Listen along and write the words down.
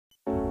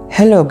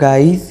Hello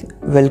guys,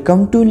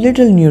 welcome to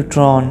Little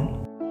Neutron.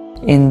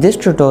 In this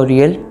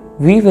tutorial,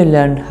 we will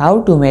learn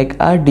how to make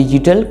a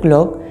digital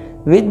clock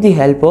with the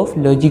help of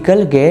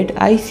logical gate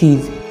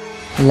ICs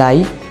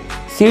like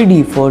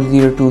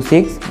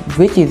CD4026,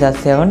 which is a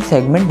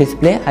 7-segment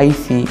display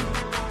IC,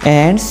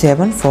 and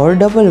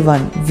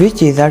 7411,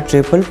 which is a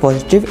triple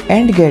positive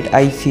AND gate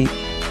IC.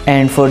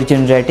 And for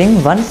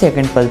generating 1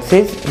 second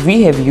pulses,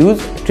 we have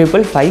used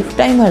 555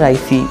 timer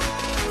IC.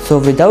 So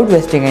without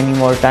wasting any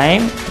more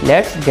time,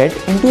 let's get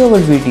into our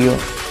video.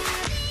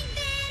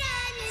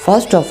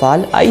 First of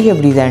all, I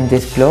have designed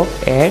this clock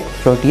at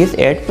Proteus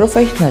 8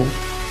 Professional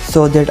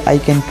so that I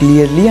can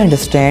clearly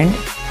understand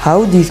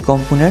how these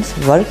components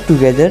work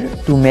together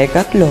to make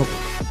a clock.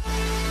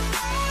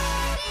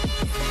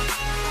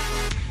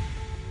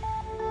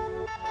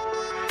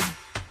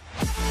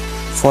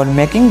 For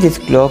making this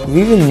clock,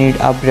 we will need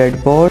a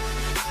breadboard,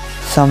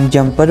 some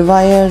jumper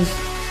wires,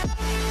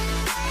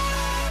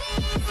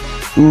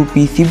 2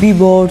 PCB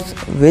boards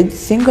with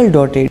single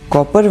dotted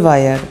copper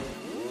wire,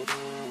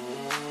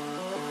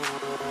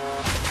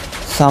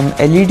 some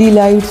LED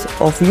lights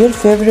of your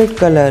favorite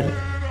color,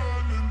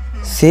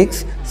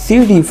 6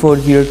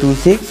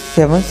 CD4026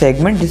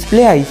 7-segment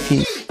display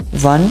IC,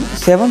 1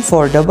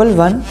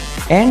 7411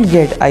 AND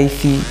gate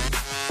IC,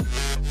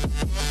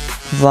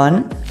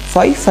 1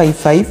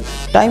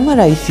 555 timer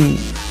IC.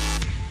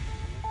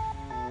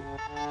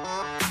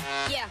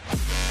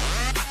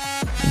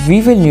 We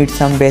will need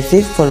some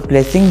bases for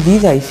placing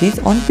these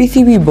ICs on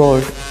PCB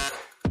board.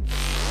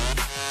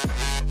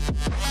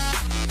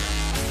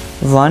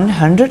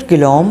 100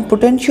 kΩ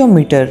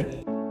potentiometer.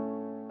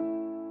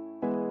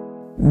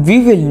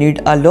 We will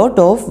need a lot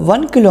of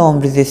 1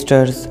 kΩ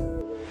resistors,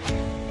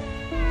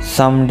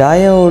 some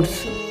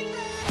diodes,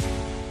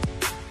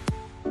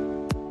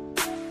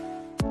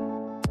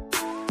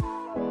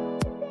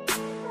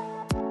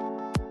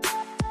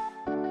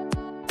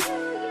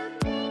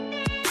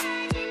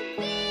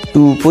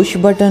 two push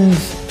buttons,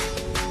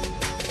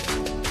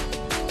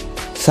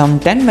 some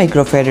 10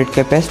 microfarad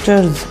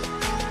capacitors,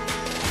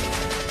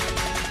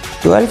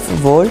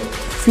 12-volt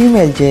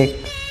female jack,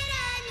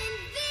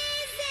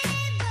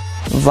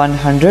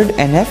 100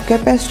 NF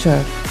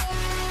capacitor.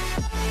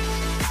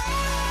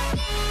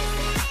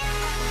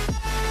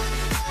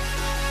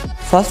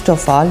 First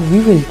of all,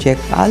 we will check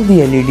all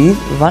the LEDs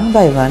one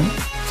by one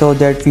so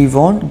that we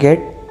won't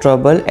get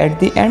trouble at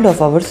the end of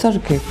our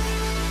circuit.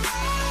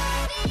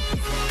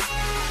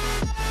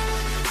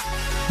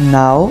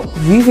 Now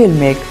we will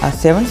make a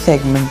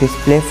 7-segment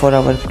display for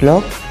our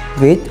clock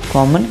with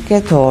common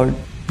cathode,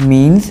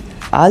 means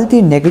all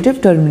the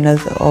negative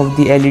terminals of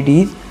the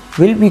LEDs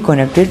will be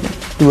connected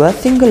to a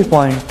single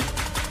point.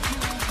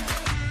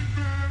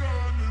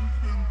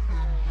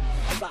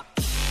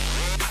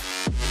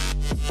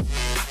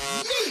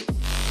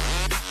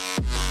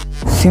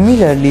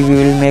 Similarly, we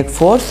will make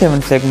 4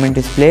 7-segment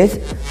displays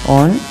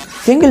on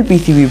single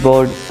PCB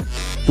board,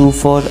 2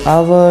 for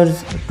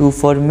hours, 2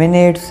 for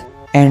minutes,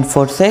 and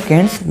for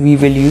seconds. We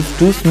will use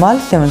 2 small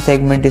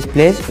 7-segment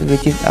displays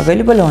which is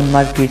available on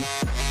market.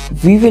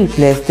 We will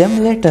place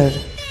them later.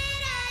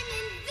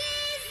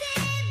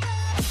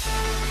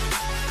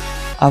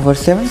 Our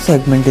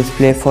 7-segment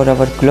display for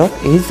our clock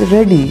is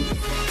ready.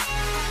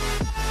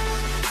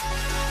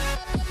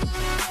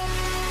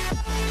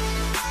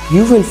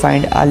 You will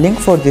find a link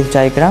for this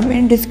diagram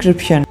in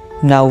description.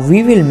 Now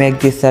we will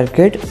make this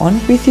circuit on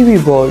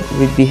PCB board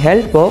with the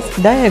help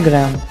of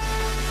diagram.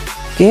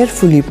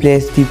 Carefully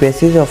place the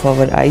bases of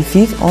our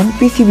ICs on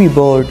PCB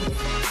board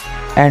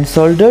and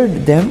solder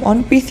them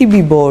on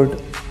PCB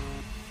board.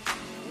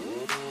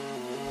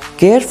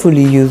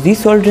 Carefully use the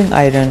soldering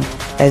iron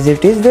as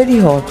it is very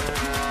hot.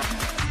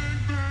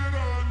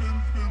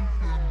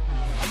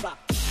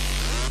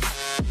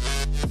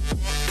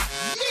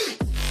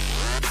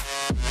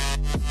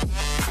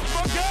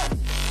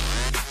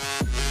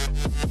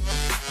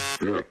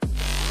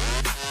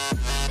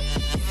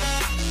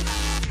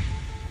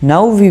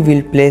 Now we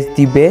will place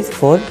the base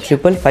for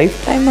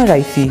 555 timer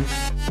IC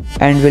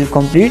and will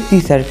complete the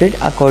circuit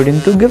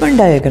according to given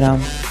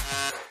diagram.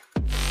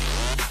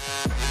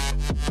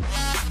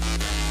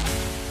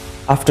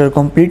 After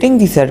completing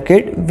the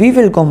circuit, we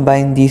will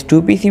combine these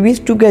two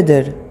PCBs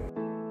together.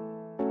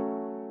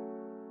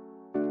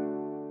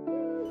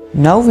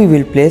 Now we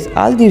will place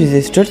all the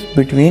resistors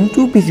between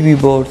two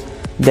PCB boards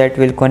that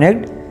will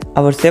connect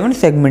our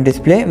 7-segment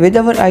display with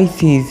our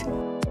ICs.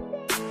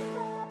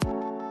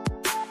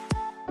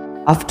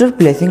 After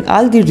placing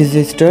all the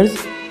resistors,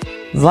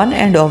 one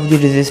end of the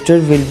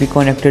resistor will be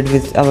connected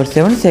with our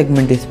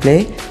 7-segment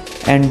display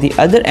and the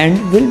other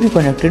end will be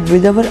connected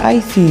with our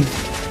ICs.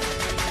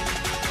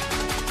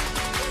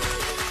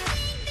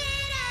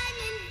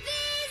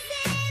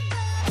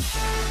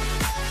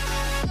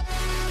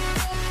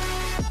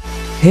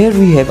 Here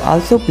we have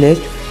also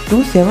placed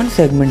 2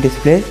 7-segment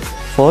displays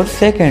for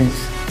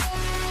seconds.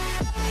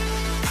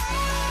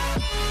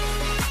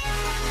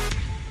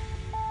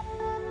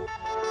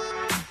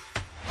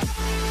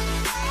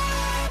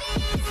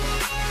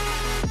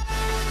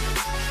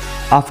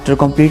 After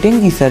completing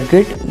the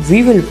circuit,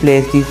 we will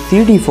place the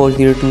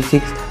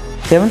CD4026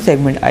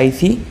 7-segment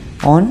IC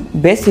on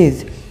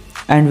bases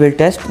and will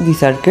test the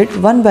circuit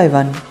one by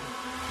one.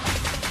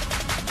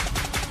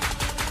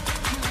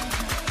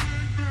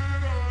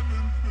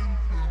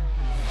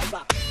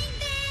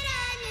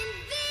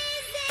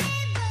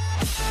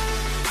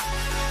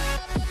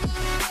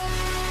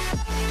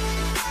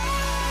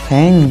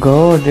 Thank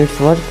God it's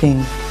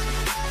working.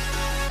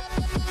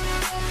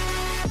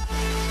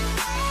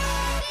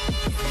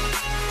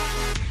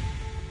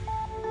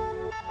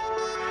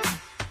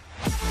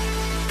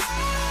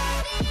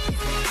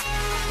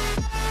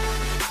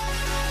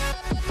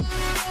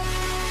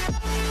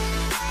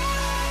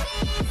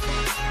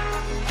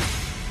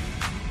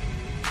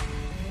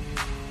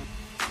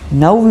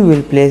 Now we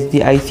will place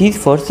the ICs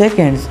for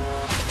seconds.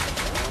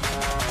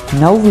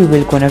 Now we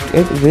will connect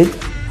it with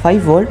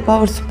 5V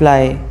power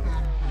supply.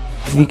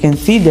 We can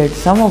see that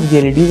some of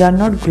the LEDs are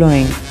not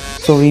glowing,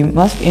 so we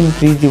must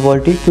increase the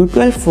voltage to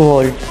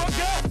 12V.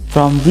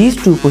 From these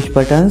two push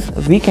buttons,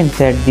 we can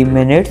set the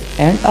minutes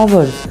and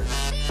hours.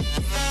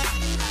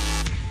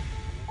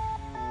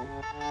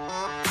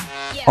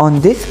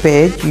 On this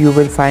page, you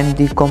will find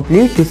the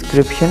complete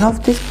description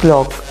of this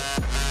clock.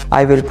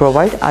 I will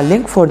provide a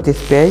link for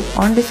this page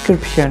on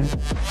description.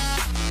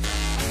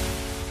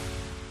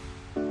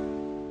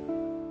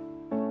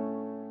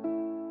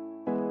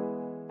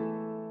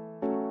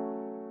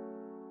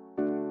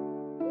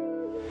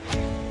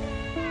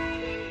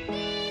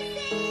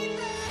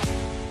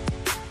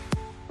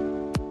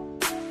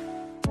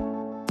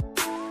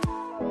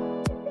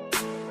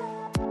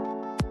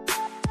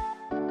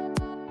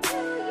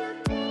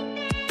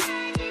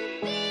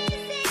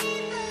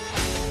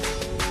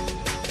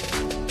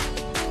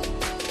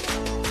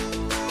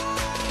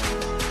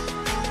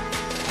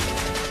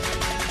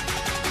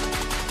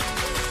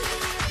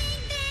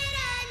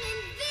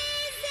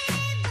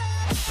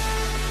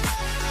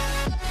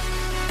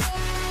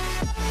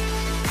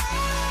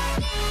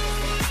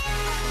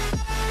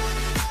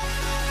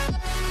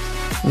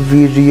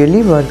 We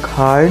really work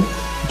hard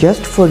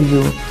just for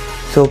you,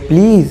 so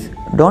please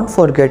don't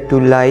forget to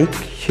like,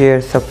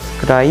 share,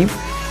 subscribe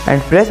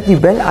and press the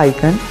bell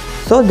icon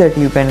so that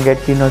you can get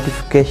the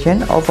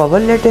notification of our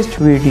latest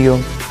video.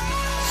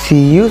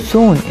 See you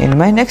soon in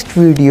my next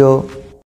video.